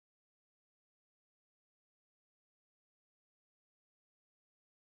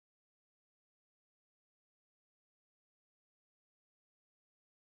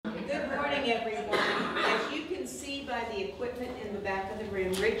Good morning, everyone. As you can see by the equipment in the back of the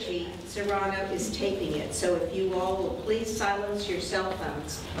room, Richie Serrano is taping it. So if you all will please silence your cell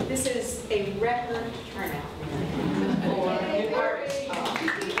phones. This is a record turnout for our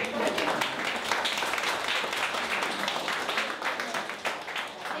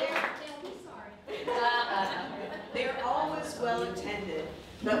They're always well attended,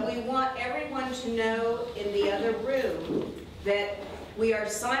 but we want everyone to know in the other room that we are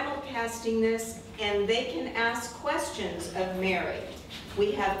simulcasting this and they can ask questions of Mary.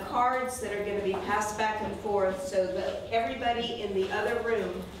 We have cards that are going to be passed back and forth so that everybody in the other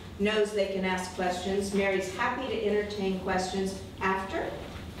room knows they can ask questions. Mary's happy to entertain questions after.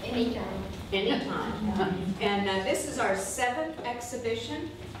 Anytime. Anytime. And this is our 7th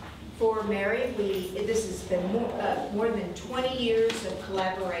exhibition for Mary. This has been more than 20 years of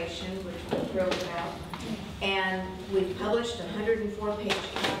collaboration, which we're thrilled about. And we've published a 104-page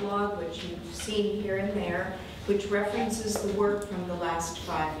catalog, which you've seen here and there, which references the work from the last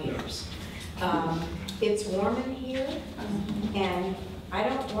 5 years. It's warm in here, and I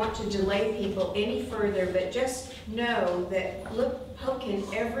don't want to delay people any further, but just know that poke in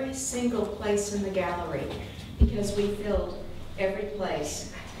every single place in the gallery, because we filled every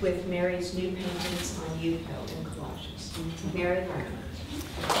place with Mary's new paintings on UPO and collages. Mary Vernon.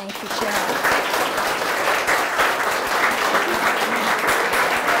 Thank you, Cheryl.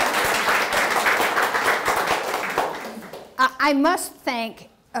 I must thank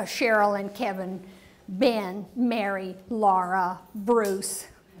Cheryl and Kevin, Ben, Mary, Laura, Bruce,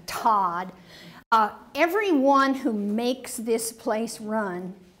 Todd. Everyone who makes this place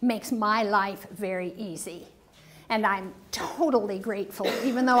run makes my life very easy. And I'm totally grateful,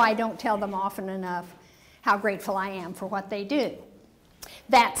 even though I don't tell them often enough how grateful I am for what they do.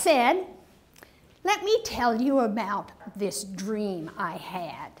 That said, let me tell you about this dream I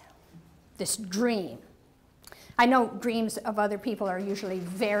had. This dream. I know dreams of other people are usually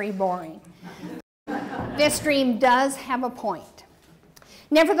very boring. This dream does have a point.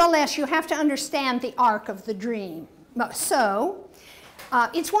 Nevertheless, you have to understand the arc of the dream. So,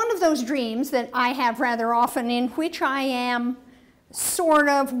 it's one of those dreams that I have rather often in which I am sort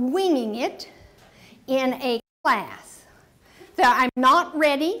of winging it in a class. That I'm not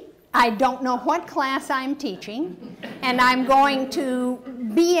ready, I don't know what class I'm teaching, and I'm going to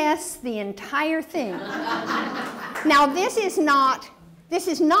BS the entire thing. Now this is not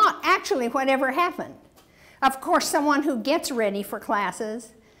actually whatever happened. Of course, someone who gets ready for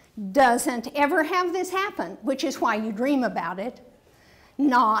classes doesn't ever have this happen, which is why you dream about it,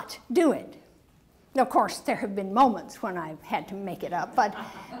 not do it. Of course, there have been moments when I've had to make it up, but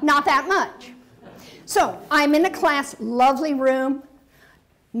not that much. So I'm in a class, lovely room,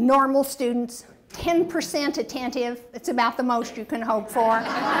 normal students, 10% attentive. It's about the most you can hope for.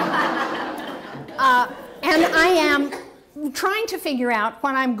 And I am trying to figure out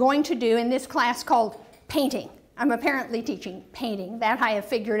what I'm going to do in this class called painting. I'm apparently teaching painting. That I have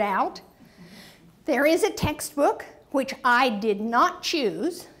figured out. There is a textbook, which I did not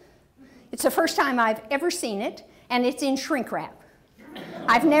choose. It's the first time I've ever seen it, and it's in shrink wrap.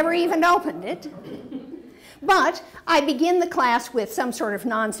 I've never even opened it. But I begin the class with some sort of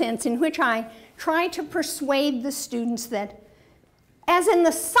nonsense in which I try to persuade the students that, as an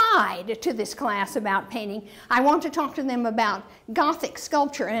aside to this class about painting, I want to talk to them about Gothic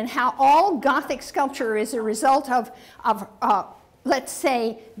sculpture and how all Gothic sculpture is a result of let's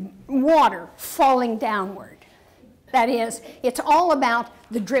say, water falling downward. That is, it's all about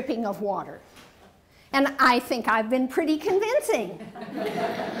the dripping of water. And I think I've been pretty convincing.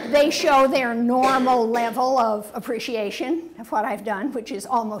 They show their normal level of appreciation of what I've done, which is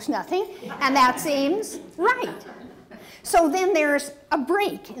almost nothing, and that seems right. So then there's a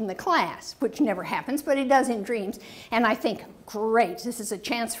break in the class, which never happens, but it does in dreams, and I think, great, this is a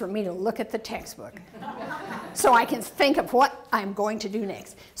chance for me to look at the textbook so I can think of what I'm going to do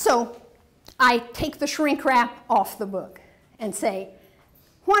next. So I take the shrink wrap off the book and say,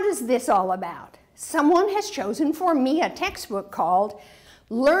 what is this all about? Someone has chosen for me a textbook called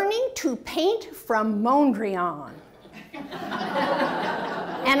Learning to Paint from Mondrian.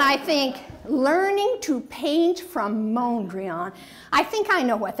 And I think, learning to paint from Mondrian. I think I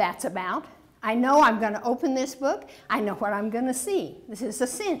know what that's about. I know I'm going to open this book. I know what I'm going to see. This is a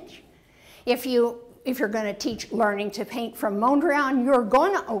cinch. If you're going to teach learning to paint from Mondrian, you're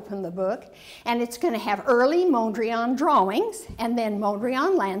going to open the book, and it's going to have early Mondrian drawings, and then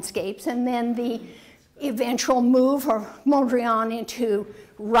Mondrian landscapes, and then the eventual move of Mondrian into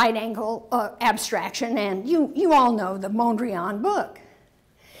right angle abstraction, and you all know the Mondrian book.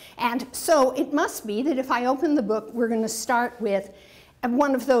 And so it must be that if I open the book, we're going to start with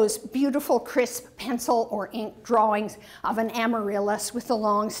one of those beautiful crisp pencil or ink drawings of an amaryllis with the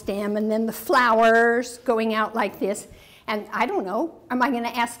long stem and then the flowers going out like this. And I don't know, am I going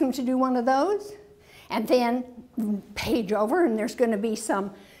to ask them to do one of those? And then page over and there's going to be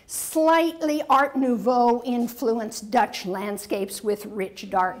some slightly Art Nouveau influenced Dutch landscapes with rich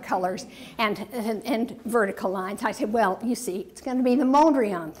dark colors and vertical lines. I said, well, you see, it's going to be the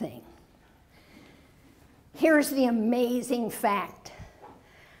Mondrian thing. Here's the amazing fact.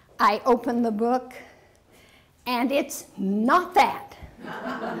 I open the book and it's not that.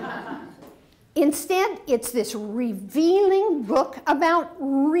 Instead, it's this revealing book about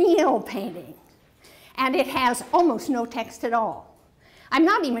real painting. And it has almost no text at all. I'm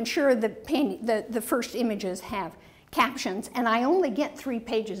not even sure the first images have captions, and I only get 3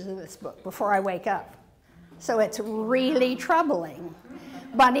 pages of this book before I wake up. So it's really troubling,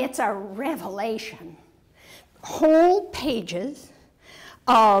 but it's a revelation. Whole pages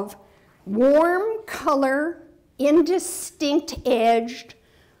of warm color, indistinct edged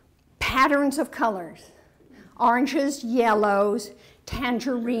patterns of colors. Oranges, yellows,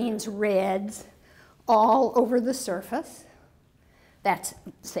 tangerines, reds, all over the surface. That's,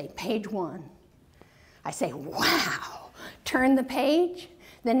 say, page 1. I say, wow. Turn the page,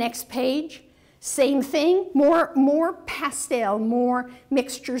 the next page, same thing, more pastel, more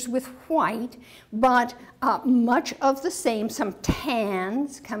mixtures with white, but much of the same, some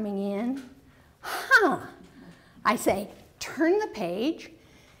tans coming in. I say, turn the page,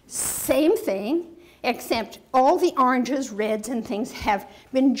 same thing, except all the oranges, reds, and things have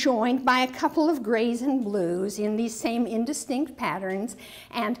been joined by a couple of grays and blues in these same indistinct patterns.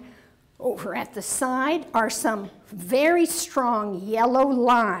 And over at the side are some very strong yellow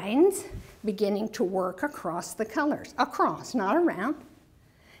lines beginning to work across the colors. Across, not around.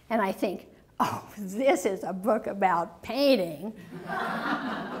 And I think, oh, this is a book about painting.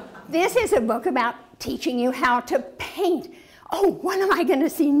 This is a book about teaching you how to paint. Oh, what am I going to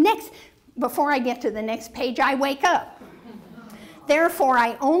see next? Before I get to the next page, I wake up. Therefore,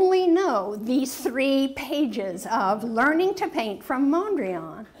 I only know these 3 pages of Learning to Paint from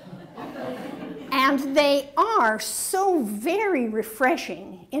Mondrian. And they are so very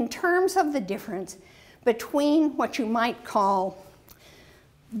refreshing in terms of the difference between what you might call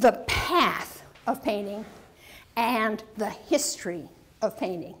the path of painting and the history of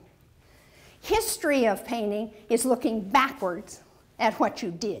painting. History of painting is looking backwards at what you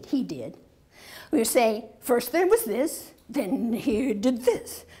did, he did. You say, first there was this, then he did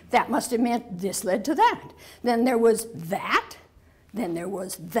this. That must have meant this led to that. Then there was that, then there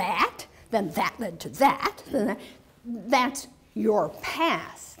was that, then that led to that. Then that. That's your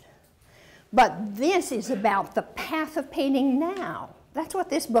past. But this is about the path of painting now. That's what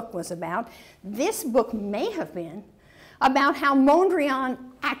this book was about. This book may have been about how Mondrian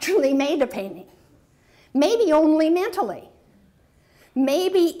actually made a painting. Maybe only mentally.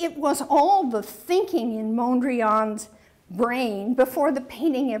 Maybe it was all the thinking in Mondrian's brain before the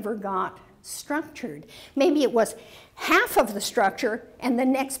painting ever got structured. Maybe it was half of the structure and the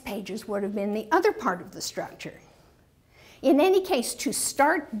next pages would have been the other part of the structure. In any case, to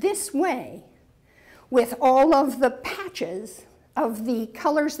start this way with all of the patches of the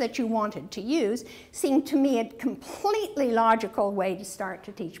colors that you wanted to use seemed to me a completely logical way to start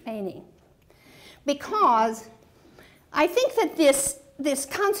to teach painting. Because I think that this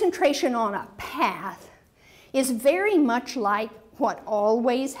concentration on a path is very much like what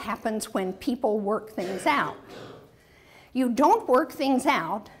always happens when people work things out. You don't work things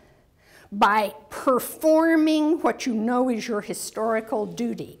out by performing what you know is your historical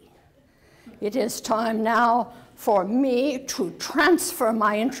duty. It is time now for me to transfer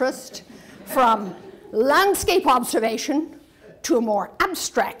my interest from landscape observation to a more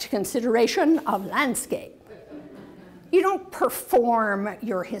abstract consideration of landscape. You don't perform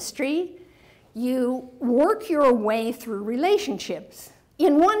your history. You work your way through relationships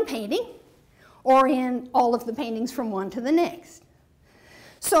in one painting or in all of the paintings from one to the next.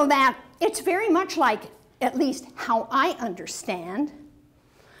 So that it's very much like, at least how I understand,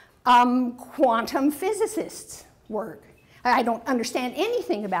 quantum physicists work. I don't understand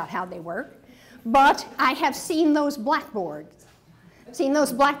anything about how they work, but I have seen those blackboards. I've seen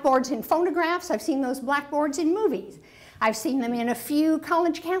those blackboards in photographs. I've seen those blackboards in movies. I've seen them in a few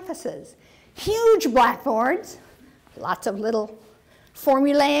college campuses. Huge blackboards, lots of little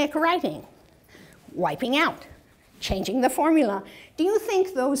formulaic writing, wiping out, changing the formula. Do you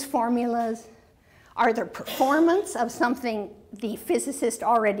think those formulas are the performance of something the physicist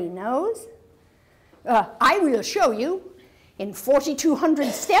already knows? I will show you in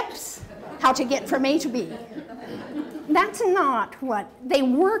 4,200 steps how to get from A to B. that's not what, they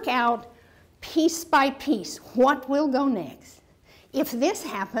work out piece by piece what will go next. If this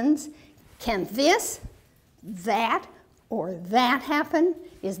happens, can this, that, or that happen?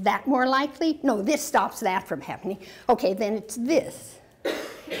 Is that more likely? No, this stops that from happening. Okay, then it's this.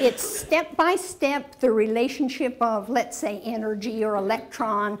 It's step by step the relationship of, let's say, energy or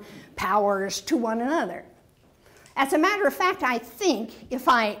electron powers to one another. As a matter of fact, I think, if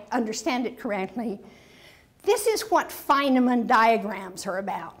I understand it correctly, this is what Feynman diagrams are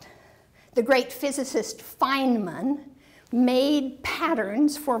about. The great physicist Feynman made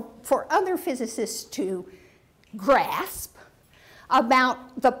patterns for other physicists to grasp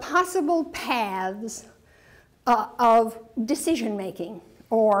about the possible paths of decision making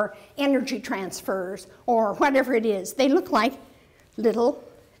or energy transfers or whatever it is. They look like little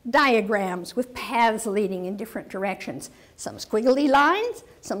diagrams with paths leading in different directions. Some squiggly lines,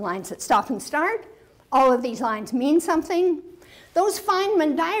 some lines that stop and start. All of these lines mean something. Those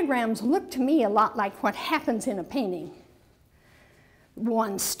Feynman diagrams look to me a lot like what happens in a painting.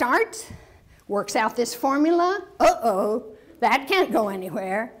 One starts, works out this formula, uh-oh, that can't go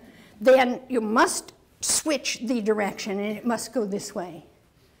anywhere. Then you must switch the direction and it must go this way.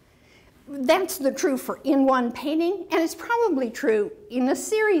 That's the true for in one painting, and it's probably true in a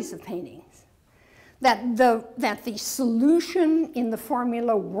series of paintings. That the solution in the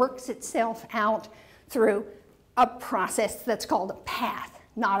formula works itself out through a process that's called a path,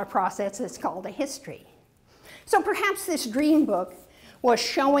 not a process that's called a history. So perhaps this dream book was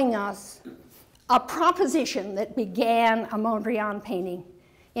showing us a proposition that began a Mondrian painting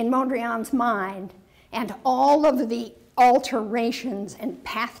in Mondrian's mind, and all of the alterations and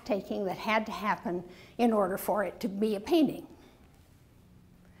path-taking that had to happen in order for it to be a painting.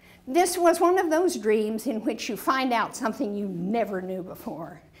 This was one of those dreams in which you find out something you never knew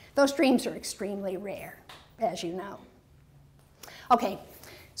before. Those dreams are extremely rare, as you know. Okay,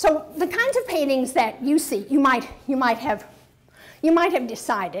 so the kinds of paintings that you see, you might have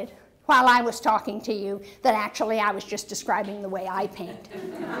decided while I was talking to you that actually I was just describing the way I paint.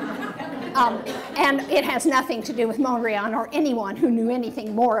 And it has nothing to do with Mondrian or anyone who knew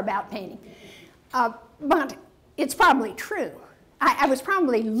anything more about painting. But it's probably true. I was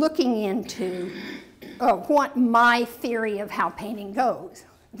probably looking into what my theory of how painting goes.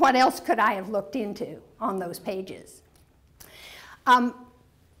 What else could I have looked into on those pages?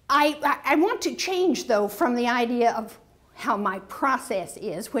 I want to change, though, from the idea of how my process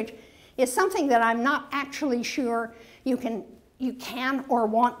is, which is something that I'm not actually sure you can or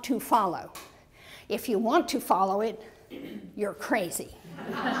want to follow. If you want to follow it, you're crazy.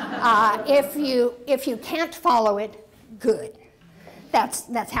 If you can't follow it, good.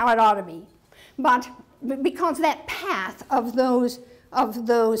 That's how it ought to be. But because that path of those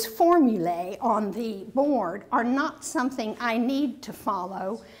formulae on the board are not something I need to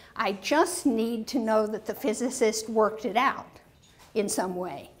follow, I just need to know that the physicist worked it out in some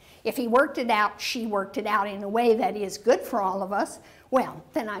way. If he worked it out, she worked it out in a way that is good for all of us, well,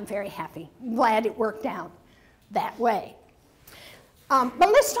 then I'm very happy. I'm glad it worked out that way. But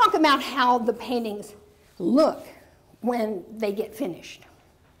let's talk about how the paintings look when they get finished.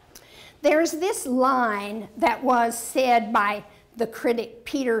 There's this line that was said by the critic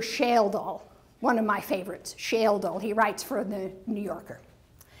Peter Schlegel, one of my favorites, Schlegel. He writes for the New Yorker.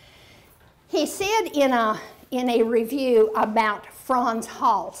 He said in a review about Frans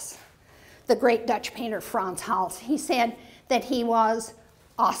Hals, the great Dutch painter Frans Hals, he said that he was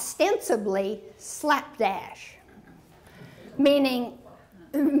ostensibly slapdash, meaning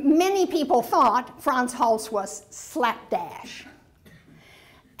many people thought Frans Hals was slapdash.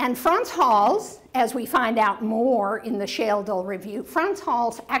 And Frans Hals, as we find out more in the Schlegel review, Frans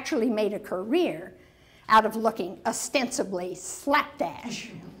Hals actually made a career out of looking ostensibly slapdash.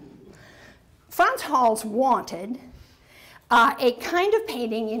 Frans Hals wanted a kind of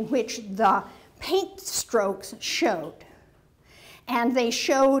painting in which the paint strokes showed. And they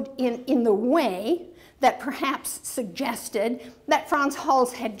showed in the way that perhaps suggested that Frans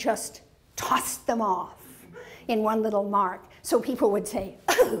Hals had just tossed them off in one little mark. So people would say,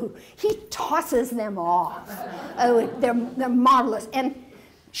 oh, he tosses them off. Oh, they're marvelous. And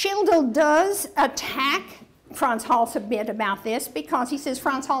Schlegel does attack Frans Hals a bit about this because he says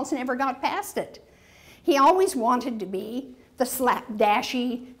Frans Hals never got past it. He always wanted to be the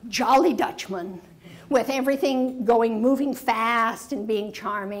slapdashy, jolly Dutchman with everything moving fast and being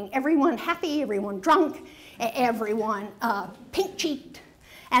charming. Everyone happy, everyone drunk, everyone pink-cheeked,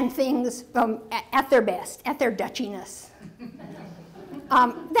 and things at their best, at their Dutchiness.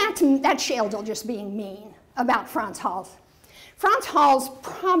 That's Schlegel just being mean about Frans Hals. Frans Hals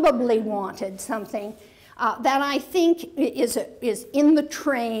probably wanted something that I think is in the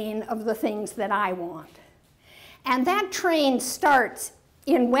train of the things that I want. And that train starts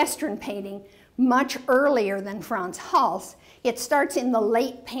in Western painting much earlier than Frans Hals. It starts in the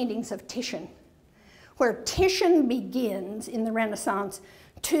late paintings of Titian, where Titian begins in the Renaissance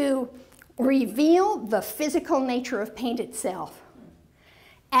to reveal the physical nature of paint itself,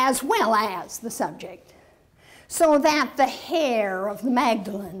 as well as the subject, so that the hair of the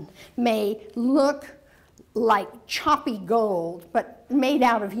Magdalene may look like choppy gold, but made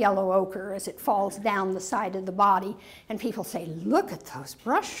out of yellow ochre as it falls down the side of the body. And people say, look at those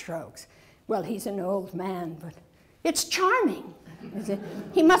brush strokes. Well, he's an old man, but it's charming.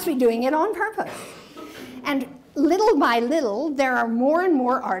 He must be doing it on purpose. And little by little, there are more and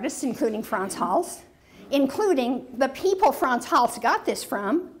more artists, including Frans Hals, including the people Frans Hals got this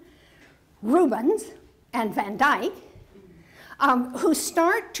from, Rubens and Van Dyck, who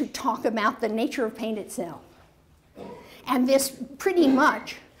start to talk about the nature of paint itself. And this pretty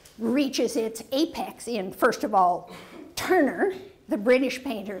much reaches its apex in, first of all, Turner, the British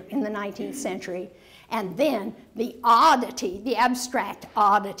painter in the 19th century, and then the oddity, the abstract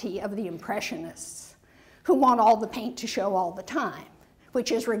oddity of the Impressionists, who want all the paint to show all the time,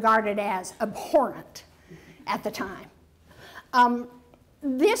 which is regarded as abhorrent at the time.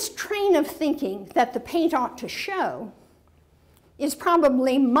 This train of thinking that the paint ought to show is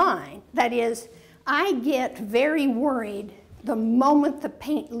probably mine. That is, I get very worried the moment the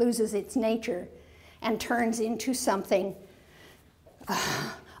paint loses its nature and turns into something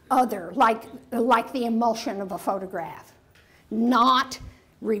other, like the emulsion of a photograph, not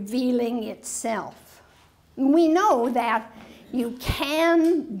revealing itself. We know that you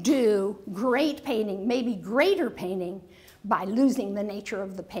can do great painting, maybe greater painting, by losing the nature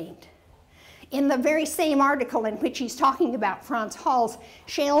of the paint. In the very same article in which he's talking about Frans Hals,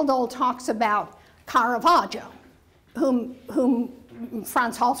 Sheldon talks about Caravaggio, whom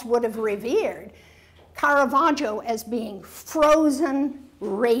Frans Hals would have revered. Caravaggio as being frozen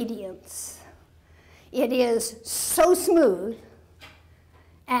radiance. It is so smooth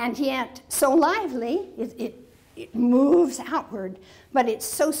and yet so lively, it moves outward, but it's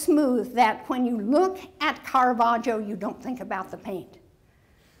so smooth that when you look at Caravaggio, you don't think about the paint.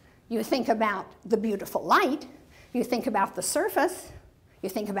 You think about the beautiful light, you think about the surface, you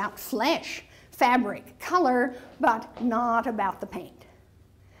think about flesh, fabric, color, but not about the paint.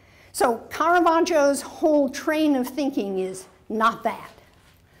 So Caravaggio's whole train of thinking is not that.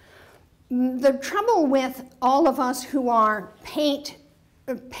 The trouble with all of us who are paint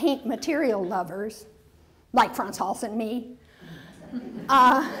material lovers, like Frans Hals and me,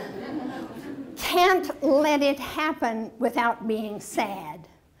 can't let it happen without being sad.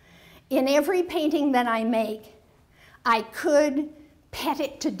 In every painting that I make, I could pet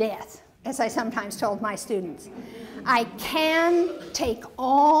it to death, as I sometimes told my students. I can take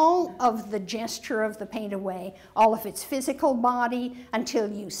all of the gesture of the paint away, all of its physical body, until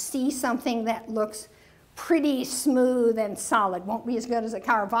you see something that looks pretty smooth and solid. Won't be as good as a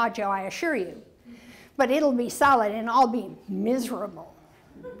Caravaggio, I assure you. But it'll be solid and I'll be miserable,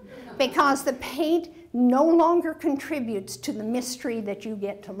 because the paint no longer contributes to the mystery that you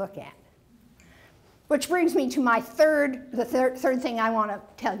get to look at. Which brings me to my third thing I want to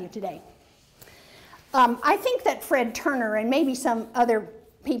tell you today. I think that Fred Turner and maybe some other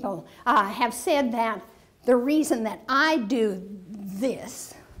people have said that the reason that I do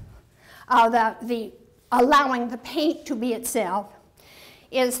this, the allowing the paint to be itself,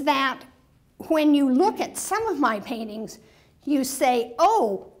 is that when you look at some of my paintings, you say,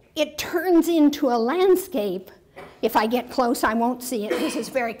 oh, it turns into a landscape. If I get close, I won't see it. This is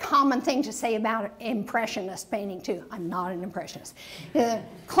a very common thing to say about Impressionist painting, too. I'm not an Impressionist.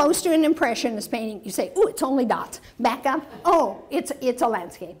 Close to an Impressionist painting, you say, ooh, it's only dots. Back up, oh, it's a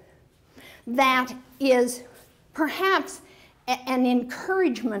landscape. That is perhaps an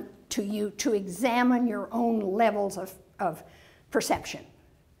encouragement to you to examine your own levels of perception.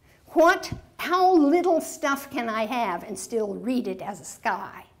 How little stuff can I have and still read it as a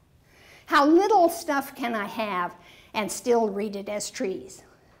sky? How little stuff can I have and still read it as trees?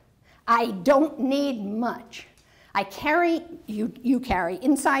 I don't need much. You carry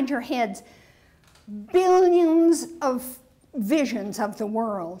inside your heads billions of visions of the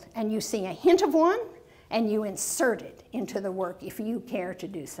world, and you see a hint of one, and you insert it into the work if you care to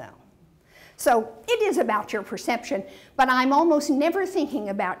do so. So it is about your perception, but I'm almost never thinking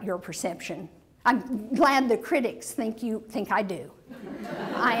about your perception. I'm glad the critics think I do.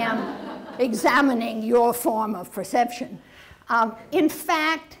 I am examining your form of perception. In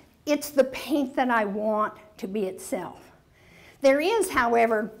fact, it's the paint that I want to be itself. There is,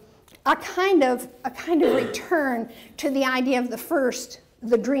 however, a kind of return to the idea of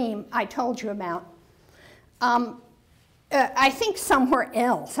the dream I told you about. I think somewhere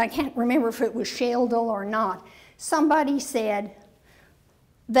else, I can't remember if it was Sheldon or not, somebody said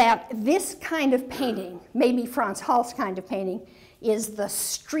that this kind of painting, maybe Franz Hall's kind of painting, is the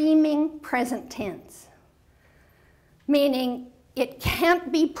streaming present tense, meaning it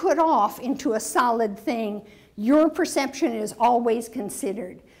can't be put off into a solid thing. Your perception is always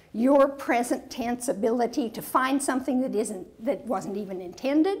considered. Your present tense ability to find something that wasn't even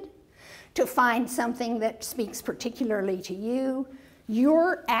intended, to find something that speaks particularly to you.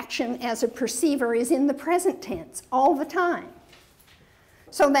 Your action as a perceiver is in the present tense all the time.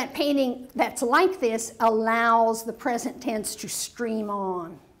 So that painting that's like this allows the present tense to stream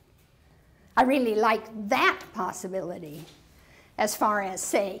on. I really like that possibility as far as,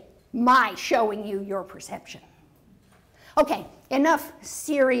 say, my showing you your perception. Okay, enough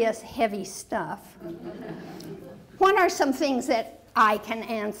serious, heavy stuff. What are some things that I can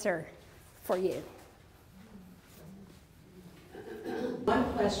answer for you? One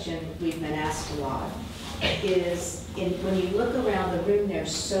question we've been asked a lot is, when you look around the room,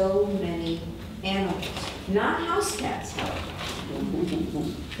 there's so many animals. Not house cats, however.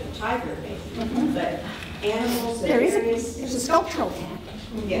 Tiger, maybe. But animals, There's a sculptural cat.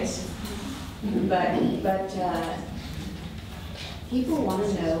 Yes. But people want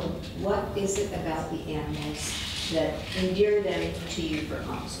to know, what is it about the animals that endear them to you for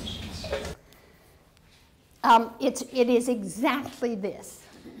compositions? It is exactly this.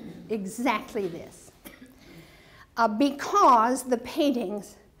 Exactly this. Because the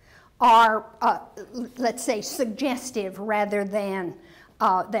paintings are, let's say, suggestive rather than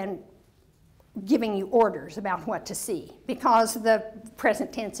giving you orders about what to see, because the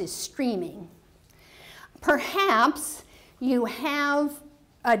present tense is streaming. Perhaps you have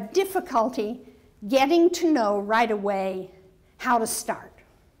a difficulty getting to know right away how to start.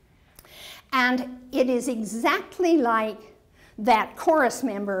 And it is exactly like that chorus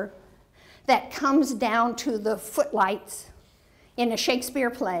member that comes down to the footlights in a Shakespeare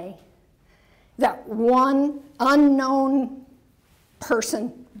play, that one unknown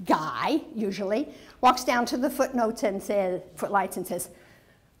person, guy usually, walks down to the footlights and says,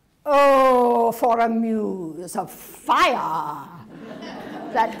 "Oh, for a muse of fire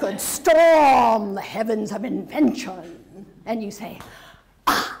that could storm the heavens of invention." And you say,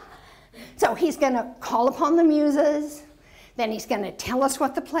 ah. So he's going to call upon the muses, then he's going to tell us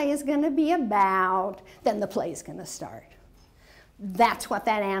what the play is going to be about, then the play is going to start. That's what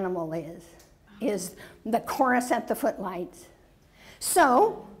that animal is the chorus at the footlights.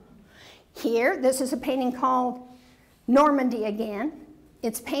 So here, this is a painting called Normandy again.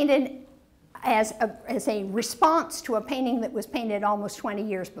 It's painted as a response to a painting that was painted almost 20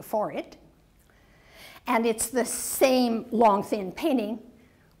 years before it. And it's the same long, thin painting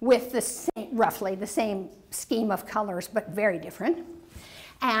with roughly the same scheme of colors, but very different.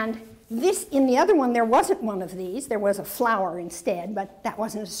 And this, in the other one, there wasn't one of these. There was a flower instead, but that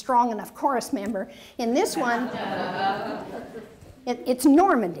wasn't a strong enough chorus member. In this one, it's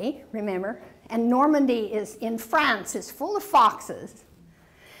Normandy, remember? And Normandy is in France, is full of foxes.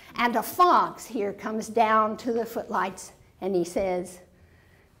 And a fox here comes down to the footlights and he says,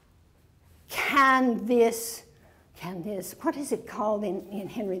 can this, what is it called in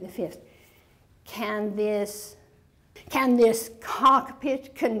Henry V? Can this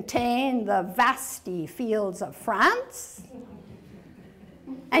cockpit contain the vasty fields of France?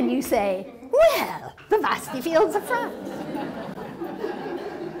 And you say, well, the vasty fields of France.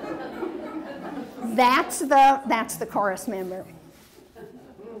 That's the chorus member.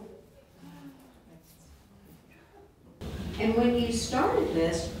 And when you started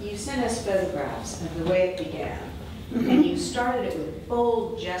this, you sent us photographs of the way it began. And you started it with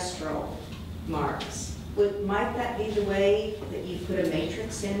bold gestural marks. Might that be the way that you put a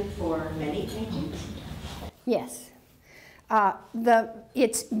matrix in for many paintings? Yes.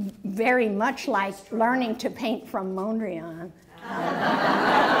 It's very much like learning to paint from Mondrian.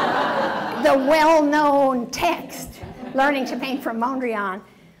 The well-known text, learning to paint from Mondrian.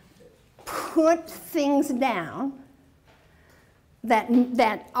 Put things down that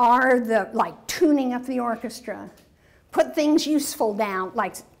are like tuning up the orchestra. Put things useful down,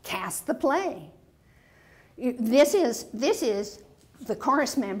 like cast the play. This is the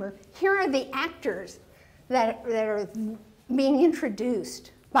chorus member. Here are the actors that are being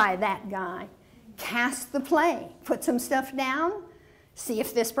introduced by that guy. Cast the play. Put some stuff down. See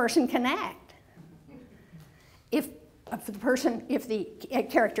if this person can act. If the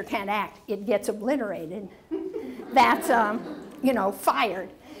character can't act, it gets obliterated. That's fired.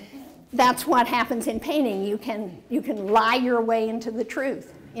 That's what happens in painting. You can lie your way into the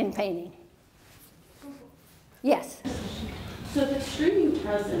truth in painting. Yes? So if it's streaming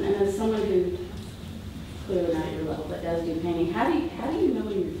present, and as someone who clearly not at your level but does do painting, how do you know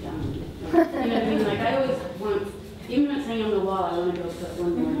when you're done? Like, you know what I mean? Like I always want, even when it's hanging on the wall, I want to go put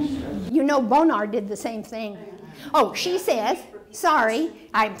one more stroke. You know Bonar did the same thing. Oh, she says, sorry,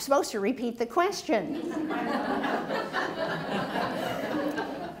 I'm supposed to repeat the question.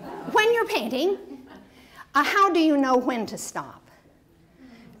 When you're painting, how do you know when to stop?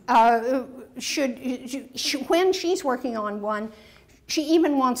 When she's working on one, she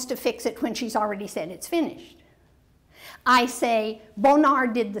even wants to fix it when she's already said it's finished. I say, Bonar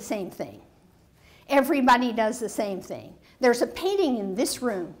did the same thing. Everybody does the same thing. There's a painting in this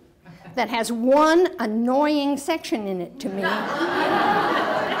room that has one annoying section in it to me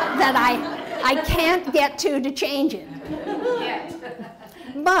that I can't get to change it.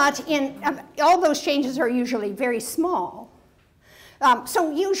 But all those changes are usually very small.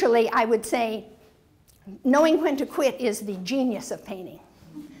 So usually I would say knowing when to quit is the genius of painting.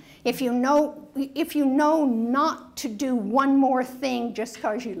 If you know not to do one more thing just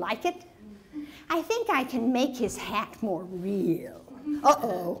because you like it, I think I can make his hat more real.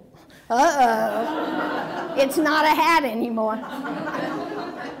 Uh-oh. Uh-oh. It's not a hat anymore.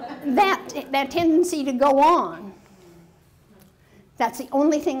 That tendency to go on, that's the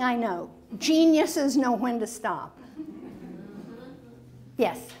only thing I know. Geniuses know when to stop.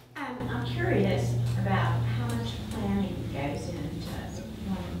 Yes? I'm curious about how much planning goes into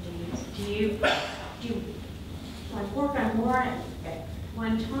one of these. Do you like work on more at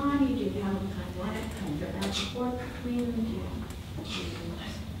one time? You do have a kind of work between them?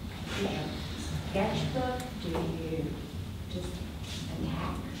 Do you sketchbook? Do you just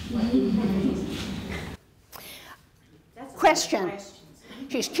attack? Question.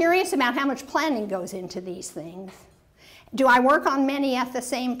 She's curious about how much planning goes into these things. Do I work on many at the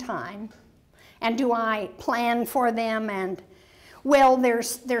same time? And do I plan for them? And well,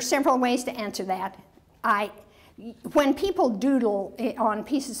 there's several ways to answer that. When people doodle on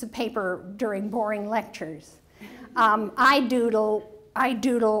pieces of paper during boring lectures, I doodle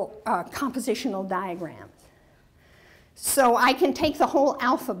compositional diagrams. So I can take the whole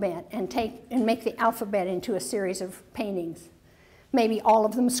alphabet and make the alphabet into a series of paintings. Maybe all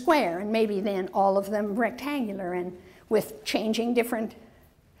of them square, and maybe then all of them rectangular, and with changing different,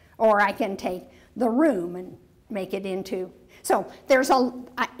 or I can take the room and make it into, so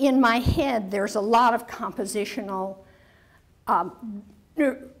in my head, there's a lot of compositional,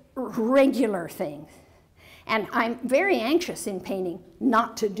 regular things. And I'm very anxious in painting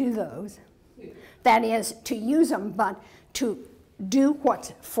not to do those. That is, to use them, but to do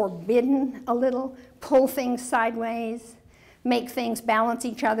what's forbidden a little, pull things sideways, make things balance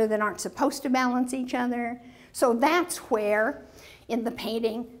each other that aren't supposed to balance each other. So that's where, in the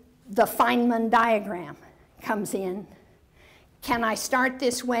painting, the Feynman diagram comes in. Can I start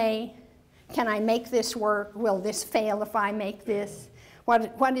this way? Can I make this work? Will this fail if I make this?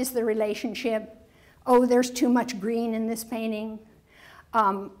 What is the relationship? Oh, there's too much green in this painting.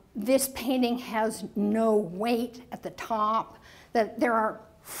 This painting has no weight at the top. There are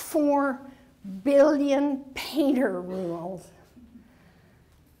 4 billion painter rules.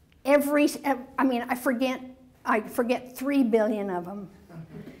 I forget 3 billion of them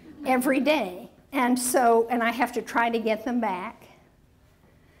every day. And I have to try to get them back.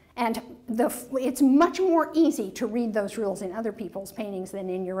 And it's much more easy to read those rules in other people's paintings than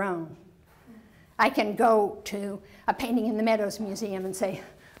in your own. I can go to a painting in the Meadows Museum and say,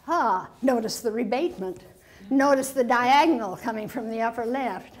 notice the rebatement. Notice the diagonal coming from the upper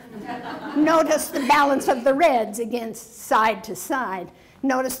left. Notice the balance of the reds against side to side.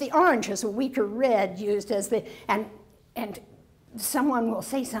 Notice the orange has a weaker red used as the, and someone will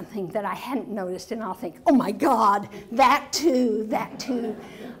say something that I hadn't noticed, and I'll think, oh my God, that too, that too.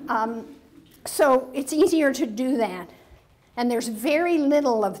 So it's easier to do that. And there's very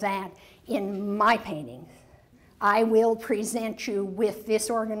little of that in my paintings. I will present you with this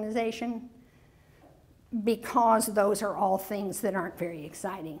organization because those are all things that aren't very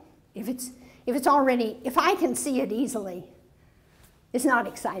exciting. If I can see it easily, it's not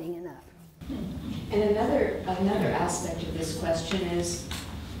exciting enough. And another aspect of this question is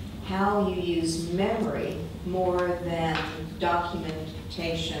how you use memory more than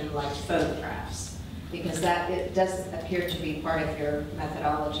documentation like photographs, because it doesn't appear to be part of your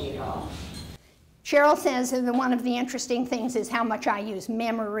methodology at all. Cheryl says that one of the interesting things is how much I use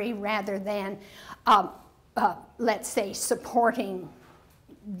memory rather than, let's say, supporting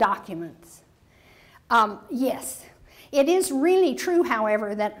documents. Yes, It is really true,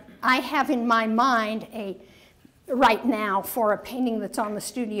 however, that I have in my mind right now for a painting that's on the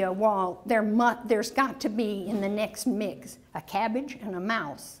studio wall, there's got to be in the next mix a cabbage and a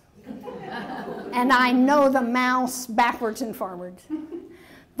mouse. And I know the mouse backwards and forwards.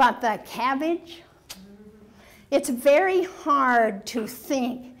 But the cabbage, it's very hard to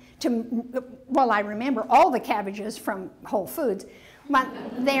think, well, I remember all the cabbages from Whole Foods, but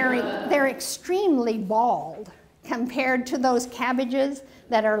they're extremely bald compared to those cabbages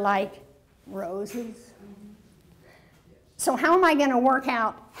that are like roses. So how am I going to work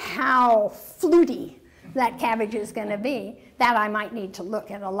out how fluty that cabbage is going to be? That I might need to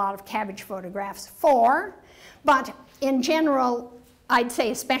look at a lot of cabbage photographs for. But in general, I'd say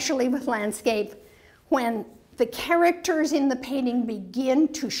especially with landscape, when the characters in the painting begin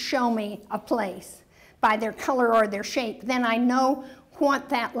to show me a place by their color or their shape, then I know what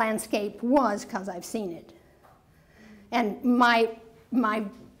that landscape was because I've seen it. And my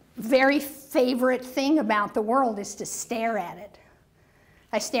very favorite thing about the world is to stare at it.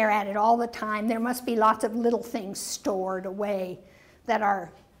 I stare at it all the time. There must be lots of little things stored away that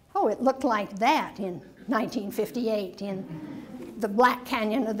are, oh, it looked like that in 1958 in the Black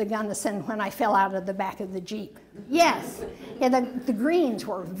Canyon of the Gunnison when I fell out of the back of the Jeep. Yes, yeah, the greens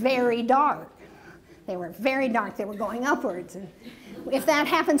were very dark. They were very dark. They were going upwards. And if that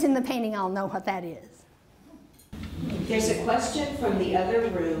happens in the painting, I'll know what that is. There's a question from the other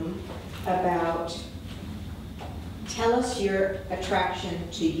room about, tell us your attraction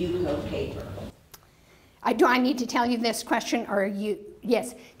to Yuko paper. Do I need to tell you this question, or you?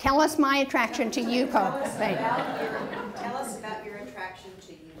 Yes. Tell us my attraction to Yuko. Tell us about your attraction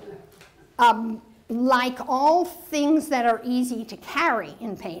to Yuko. Like all things that are easy to carry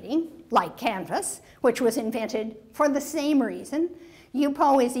in painting, like canvas, which was invented for the same reason,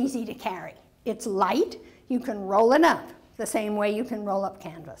 Yupo is easy to carry. It's light. You can roll it up the same way you can roll up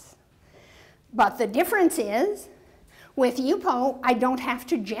canvas. But the difference is, with Yupo, I don't have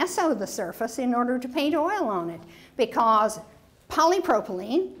to gesso the surface in order to paint oil on it, because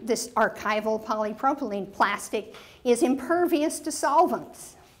polypropylene, this archival polypropylene plastic, is impervious to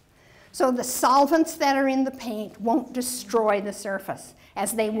solvents. So the solvents that are in the paint won't destroy the surface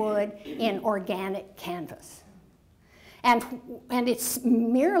as they would in organic canvas. And it's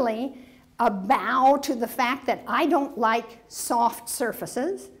merely a bow to the fact that I don't like soft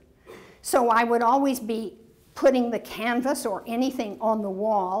surfaces, so I would always be putting the canvas or anything on the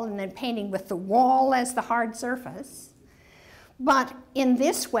wall and then painting with the wall as the hard surface. But in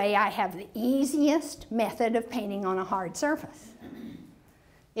this way, I have the easiest method of painting on a hard surface.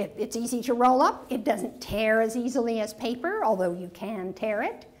 It's easy to roll up. It doesn't tear as easily as paper, although you can tear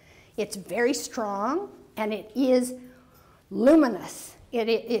it. It's very strong, and it is luminous.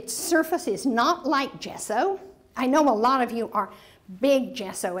 Its surface is not like gesso. I know a lot of you are big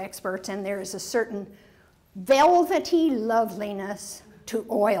gesso experts, and there is a certain velvety loveliness to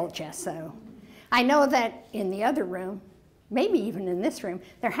oil gesso. I know that in the other room, maybe even in this room,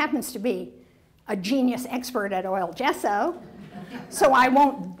 there happens to be a genius expert at oil gesso, so I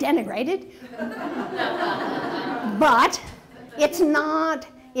won't denigrate it. But it's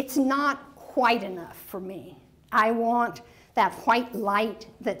not quite enough for me. I want that white light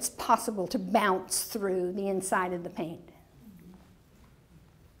that's possible to bounce through the inside of the paint.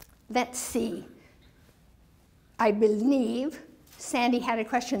 Let's see. I believe Sandy had a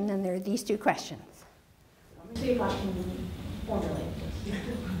question, and then there are these two questions. Let me see if I can formulate this.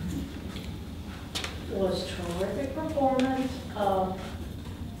 Was terrific performance of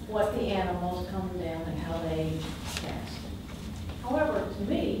what the animals come down and how they cast. However, to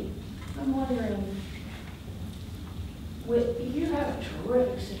me, I'm wondering, you have a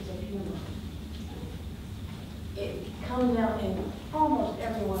terrific sense of humor. It comes out in almost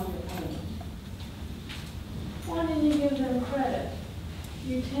every one of your paintings. Why didn't you give them credit?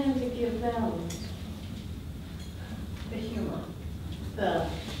 You tend to give them the humor. That's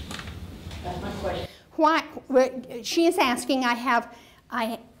my question. Why? She is asking.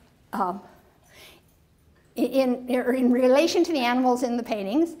 In relation to the animals in the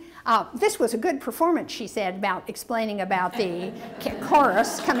paintings, this was a good performance, she said, about explaining about the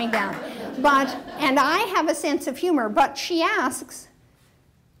chorus coming down. And I have a sense of humor, but she asks,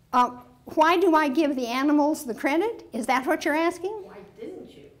 why do I give the animals the credit? Is that what you're asking? Why didn't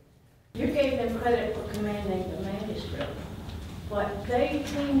you? You gave them credit for commanding the manuscript, but they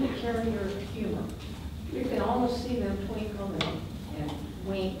seem to carry your humor. You can almost see them twinkle and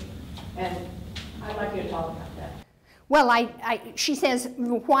wink, and I'd like you to talk about that. Well, she says,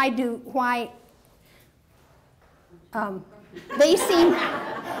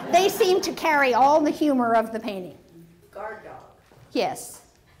 they seem to carry all the humor of the painting. Guard dog. Yes.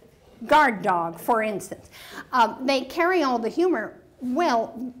 Guard dog, for instance. They carry all the humor.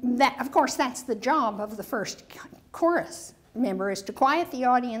 Well, of course, that's the job of the first chorus member, is to quiet the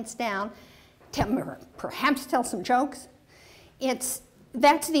audience down, perhaps tell some jokes.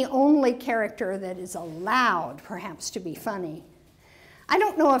 That's the only character that is allowed, perhaps, to be funny. I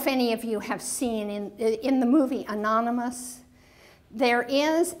don't know if any of you have seen in the movie Anonymous, there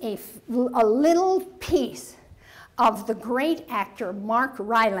is a little piece of the great actor Mark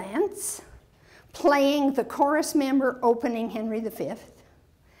Rylance playing the chorus member opening Henry V.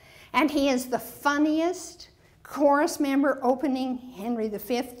 And he is the funniest chorus member opening Henry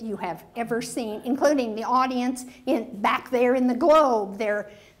V you have ever seen, including the audience back there in the globe. They're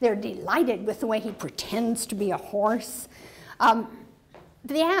delighted with the way he pretends to be a horse.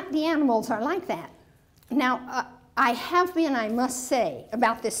 The animals are like that. Now, I have been, I must say,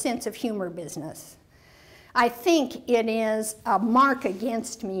 about this sense of humor business. I think it is a mark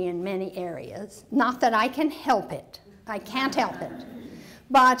against me in many areas. Not that I can help it. I can't help it.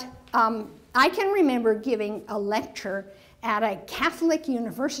 But I can remember giving a lecture at a Catholic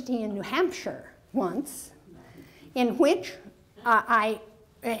university in New Hampshire once, in which I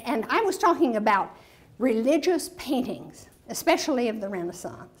was talking about religious paintings, especially of the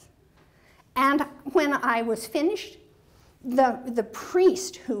Renaissance. And when I was finished, the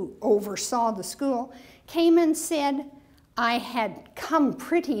priest who oversaw the school came and said I had come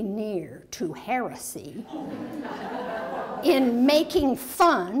pretty near to heresy in making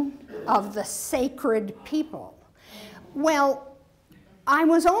fun of the sacred people. Well, I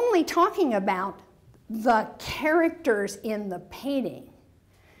was only talking about the characters in the painting,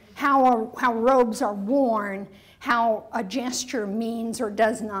 how robes are worn, how a gesture means or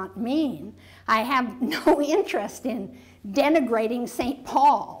does not mean. I have no interest in denigrating St.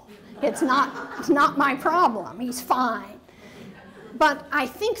 Paul. It's not my problem. He's fine. But I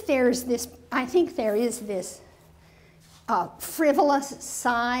think there is this frivolous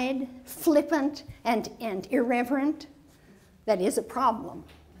side, flippant and irreverent, that is a problem.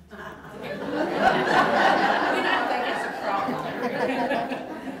 We don't think it's a problem.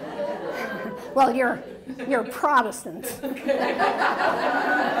 Well, you're Protestants.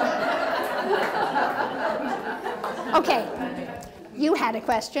 Okay, you had a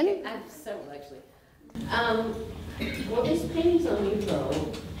question? I have several, actually. Well, these paintings on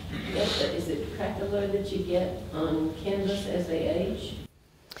Yupo, is it craquelure that you get on canvas as they age?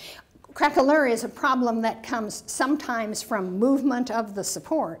 Craquelure is a problem that comes sometimes from movement of the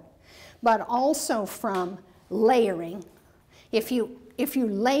support, but also from layering. If you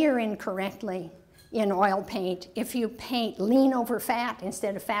layer incorrectly in oil paint, if you paint lean over fat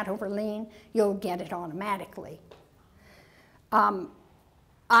instead of fat over lean, you'll get it automatically.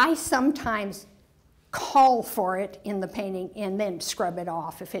 I sometimes call for it in the painting and then scrub it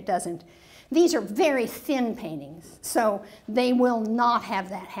off if it doesn't. These are very thin paintings, so they will not have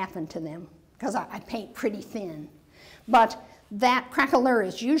that happen to them because I paint pretty thin. But that craquelure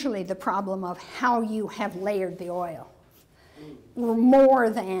is usually the problem of how you have layered the oil, more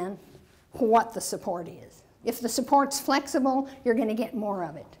than what the support is. If the support's flexible, you're going to get more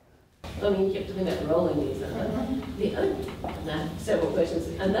of it. I mean, you kept talking about rolling these. The other, several questions.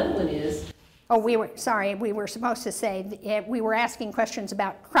 Another one is. Oh, we were supposed to say, we were asking questions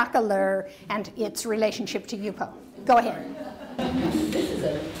about craquelure and its relationship to Yupo. Go ahead. This is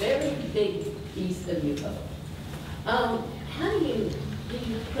a very big piece of Yupo. How do you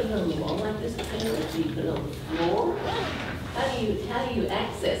put it on the wall like this, or do you put it on the floor? How do you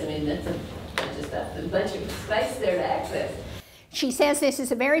access? I mean, that's just a bunch of space there to access. She says this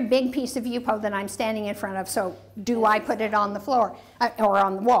is a very big piece of Yupo that I'm standing in front of, so do I put it on the floor or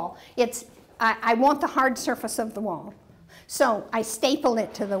on the wall? I want the hard surface of the wall, so I staple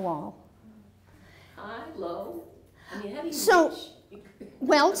it to the wall. High, low? I mean, how do you reach?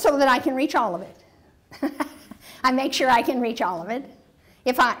 Well, so that I can reach all of it. I make sure I can reach all of it.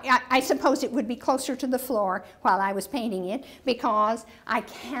 If I suppose it would be closer to the floor while I was painting it because I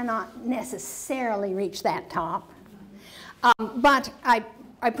cannot necessarily reach that top. But I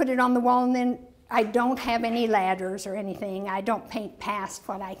put it on the wall, and then I don't have any ladders or anything. I don't paint past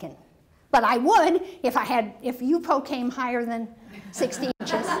what I can. But I would if Yupo came higher than 60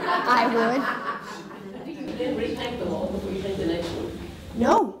 inches, I would. Do you then repaint the wall before you paint the next one?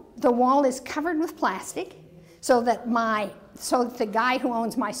 No, the wall is covered with plastic so that the guy who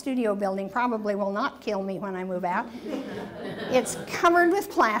owns my studio building probably will not kill me when I move out. It's covered with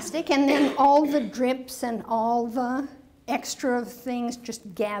plastic, and then all the drips and all the extra things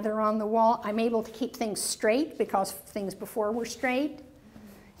just gather on the wall. I'm able to keep things straight because things before were straight.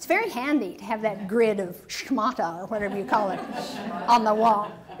 It's very handy to have that grid of schmata, or whatever you call it, on the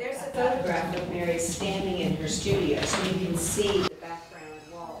wall. There's a photograph of Mary standing in her studio, so you can see the background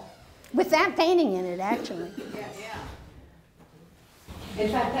wall. With that painting in it, actually. Yeah.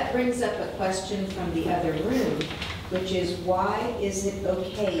 In fact, that brings up a question from the other room, which is, why is it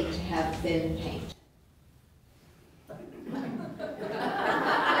okay to have thin paint?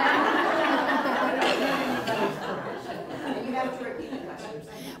 You have to repeat the question.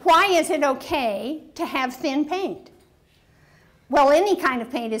 Why is it okay to have thin paint? Well, any kind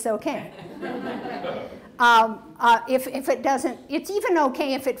of paint is okay. If it doesn't, it's even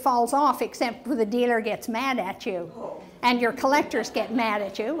okay if it falls off, except when the dealer gets mad at you and your collectors get mad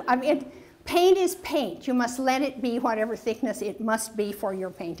at you. I mean, paint is paint. You must let it be whatever thickness it must be for your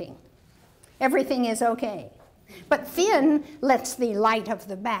painting. Everything is okay. But thin lets the light of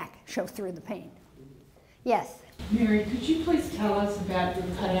the back show through the paint. Yes? Mary, could you please tell us about your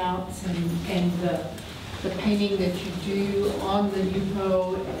cutouts and the painting that you do on the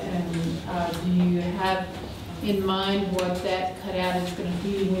UPO, and do you have in mind what that cutout is going to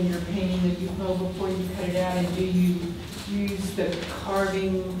be when you're painting the UPO before you cut it out, and do you use the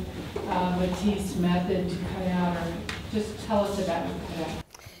carving Matisse method to cut out, or just tell us about your cutout?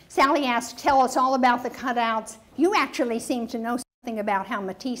 Sally asked, tell us all about the cutouts. You actually seem to know something about how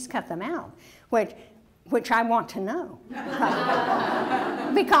Matisse cut them out, which I want to know.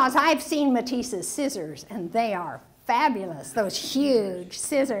 Because I've seen Matisse's scissors, and they are fabulous, those huge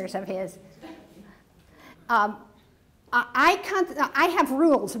scissors of his. I have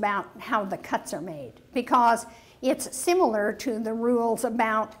rules about how the cuts are made, because it's similar to the rules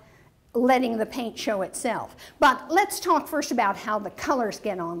about letting the paint show itself. But let's talk first about how the colors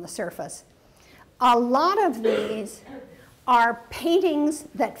get on the surface. A lot of these are paintings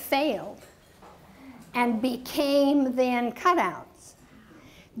that failed and became then cutouts.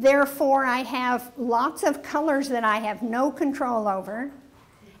 Therefore, I have lots of colors that I have no control over,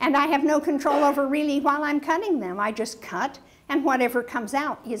 and I have no control over really while I'm cutting them. I just cut, and whatever comes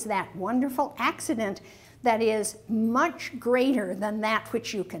out is that wonderful accident that is much greater than that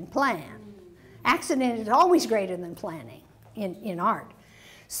which you can plan. Accident is always greater than planning in art.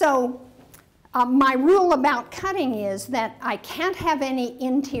 So my rule about cutting is that I can't have any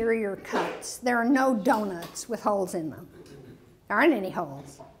interior cuts. There are no donuts with holes in them. There aren't any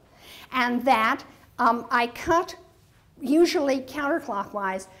holes. And that I cut usually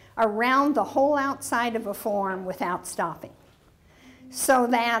counterclockwise around the whole outside of a form without stopping, so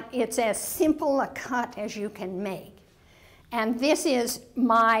that it's as simple a cut as you can make. And this is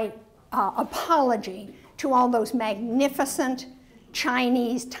my apology to all those magnificent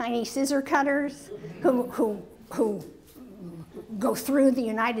Chinese tiny scissor cutters who go through the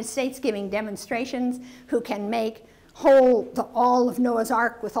United States giving demonstrations, who can make all of Noah's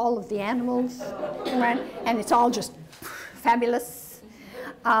Ark with all of the animals, right? And it's all just fabulous.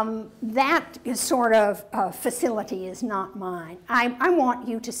 That is sort of facility is not mine. I want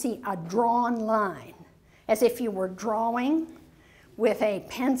you to see a drawn line, as if you were drawing with a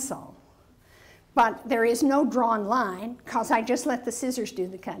pencil. But there is no drawn line, because I just let the scissors do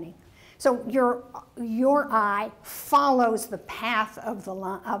the cutting. So your eye follows the path of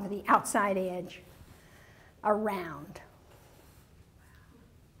the outside edge around.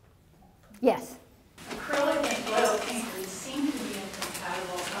 Yes? Acrylic and oil painters seem to be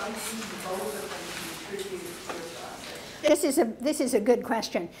incompatible. How do both of them contribute to your process? This is a good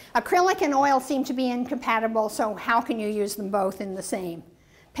question. Acrylic and oil seem to be incompatible, so how can you use them both in the same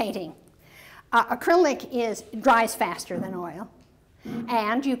painting? Acrylic dries faster than oil,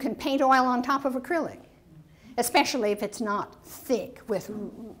 and you can paint oil on top of acrylic, especially if it's not thick with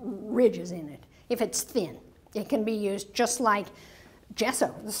ridges in it. If it's thin, it can be used just like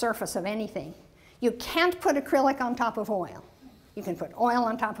gesso, the surface of anything. You can't put acrylic on top of oil. You can put oil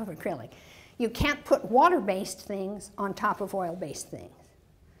on top of acrylic. You can't put water-based things on top of oil-based things.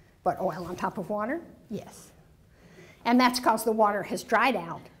 But oil on top of water, yes. And that's because the water has dried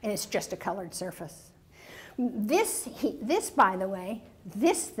out and it's just a colored surface. This, by the way,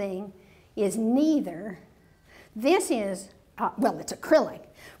 this thing is neither. This is, well, it's acrylic,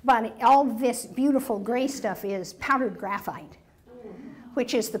 but all this beautiful gray stuff is powdered graphite,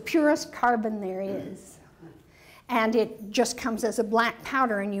 which is the purest carbon there is. And it just comes as a black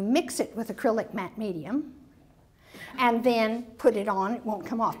powder, and you mix it with acrylic matte medium, and then put it on. It won't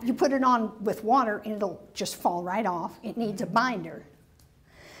come off. You put it on with water, and it'll just fall right off. It needs a binder.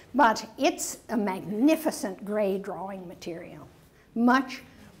 But it's a magnificent gray drawing material, much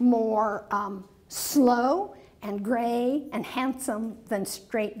more slow and gray and handsome than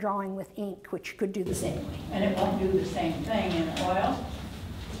straight drawing with ink, which could do the same. And it won't do the same thing in oil?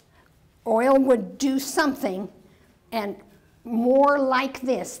 oil would do something, and more like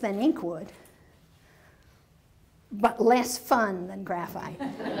this than ink would, but less fun than graphite.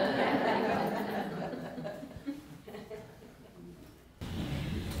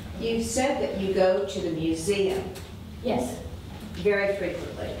 You said that you go to the museum Yes. very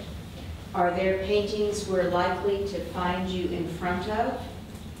frequently. Are there paintings we're likely to find you in front of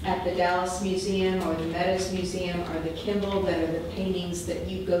at the Dallas Museum or the Meadows Museum or the Kimball that are the paintings that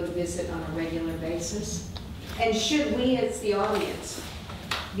you go to visit on a regular basis? And should we as the audience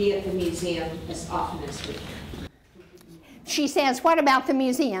be at the museum as often as we can? She says, what about the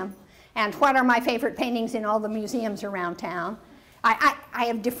museum? And what are my favorite paintings in all the museums around town? I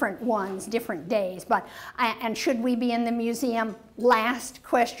have different ones, different days, but, and should we be in the museum last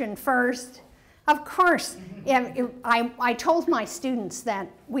question first? Of course. I told my students that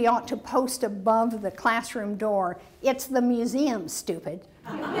we ought to post above the classroom door, "It's the museum, stupid."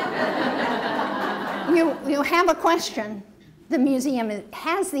 You have a question, the museum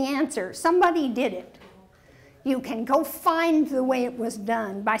has the answer. Somebody did it. You can go find the way it was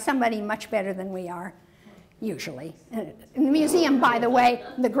done by somebody much better than we are. Usually. In the museum, by the way,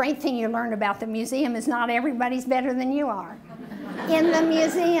 the great thing you learn about the museum is not everybody's better than you are. In the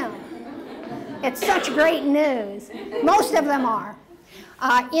museum. It's such great news. Most of them are.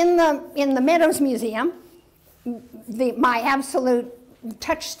 In the Meadows Museum, my absolute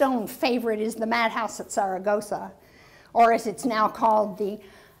touchstone favorite is the Madhouse at Saragossa, or as it's now called,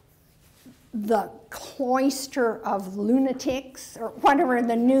 the Cloister of Lunatics, or whatever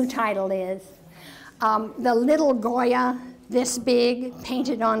the new title is. The little Goya, this big,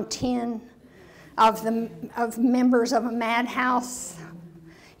 painted on tin, of members of a madhouse.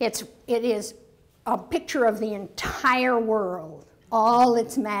 It is a picture of the entire world, all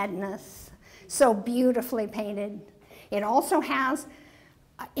its madness, so beautifully painted. It also has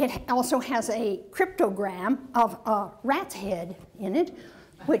a cryptogram of a rat's head in it,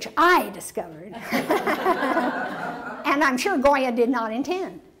 which I discovered. And I'm sure Goya did not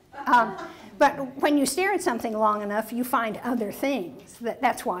intend. But when you stare at something long enough, you find other things.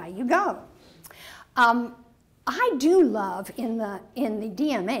 That's why you go. I do love, in the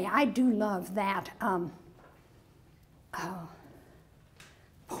DMA, I do love that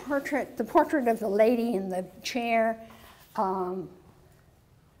portrait, the portrait of the lady in the chair. I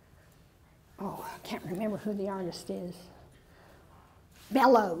can't remember who the artist is.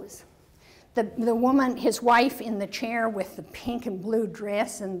 Bellows. The woman, his wife in the chair with the pink and blue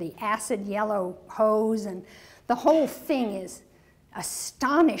dress and the acid yellow hose, and the whole thing is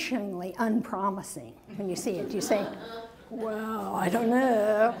astonishingly unpromising when you see it. You say, well, I don't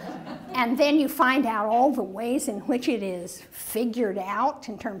know. And then you find out all the ways in which it is figured out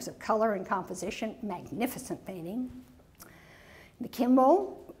in terms of color and composition. Magnificent painting. The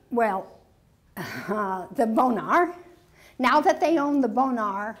Kimball, well, the Bonnard. Now that they own the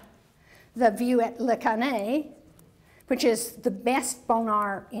Bonnard, the view at Le Canet, which is the best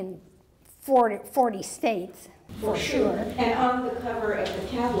Bonnard in 40 states, for sure. And on the cover of the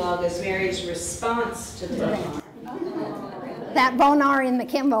catalog is Mary's response to the Bonnard. That Bonnard in the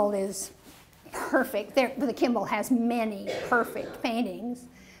Kimball is perfect. The Kimball has many perfect paintings,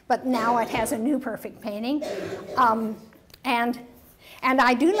 but now it has a new perfect painting. And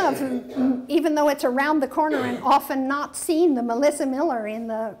I do love, even though it's around the corner and often not seen, the Melissa Miller in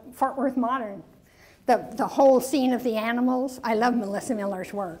the Fort Worth Modern. The whole scene of the animals. I love Melissa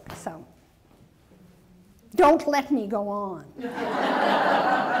Miller's work, so. Don't let me go on.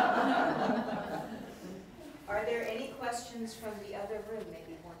 Are there any questions from the other room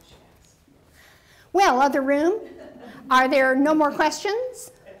maybe one should ask? Well, other room, are there no more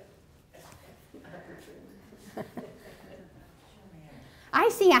questions? I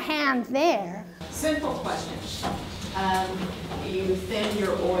see a hand there. Simple question. You thin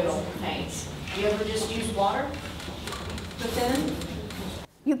your oil paints. Do you ever just use water to thin?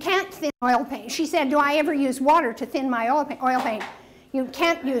 You can't thin oil paint. She said, do I ever use water to thin my oil paint? You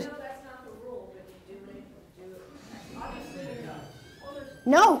can't use... No, that's not the rule, but you do it. Obviously,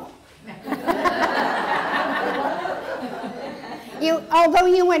 No. Although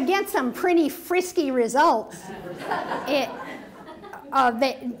you would get some pretty frisky results, it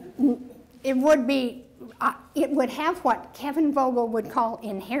would have what Kevin Vogel would call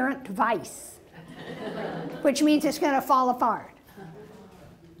inherent vice, which means it's going to fall apart.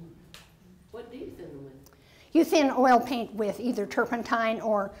 What do you thin them with? You thin oil paint with either turpentine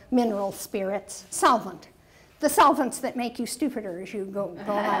or mineral spirits, solvent. The solvents that make you stupider as you go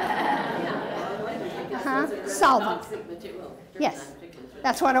along. Solvent. Yes,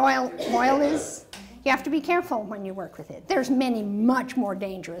 that's what oil is. you have to be careful when you work with it. There's many much more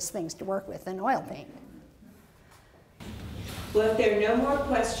dangerous things to work with than oil paint. Well, if there are no more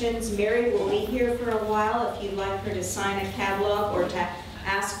questions, Mary will be here for a while if you'd like her to sign a catalog or to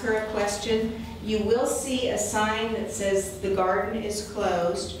ask her a question. You will see a sign that says the garden is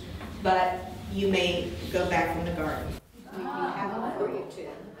closed, but you may go back in the garden. We have one for you too.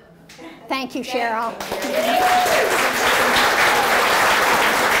 Thank you, Cheryl. Thank you.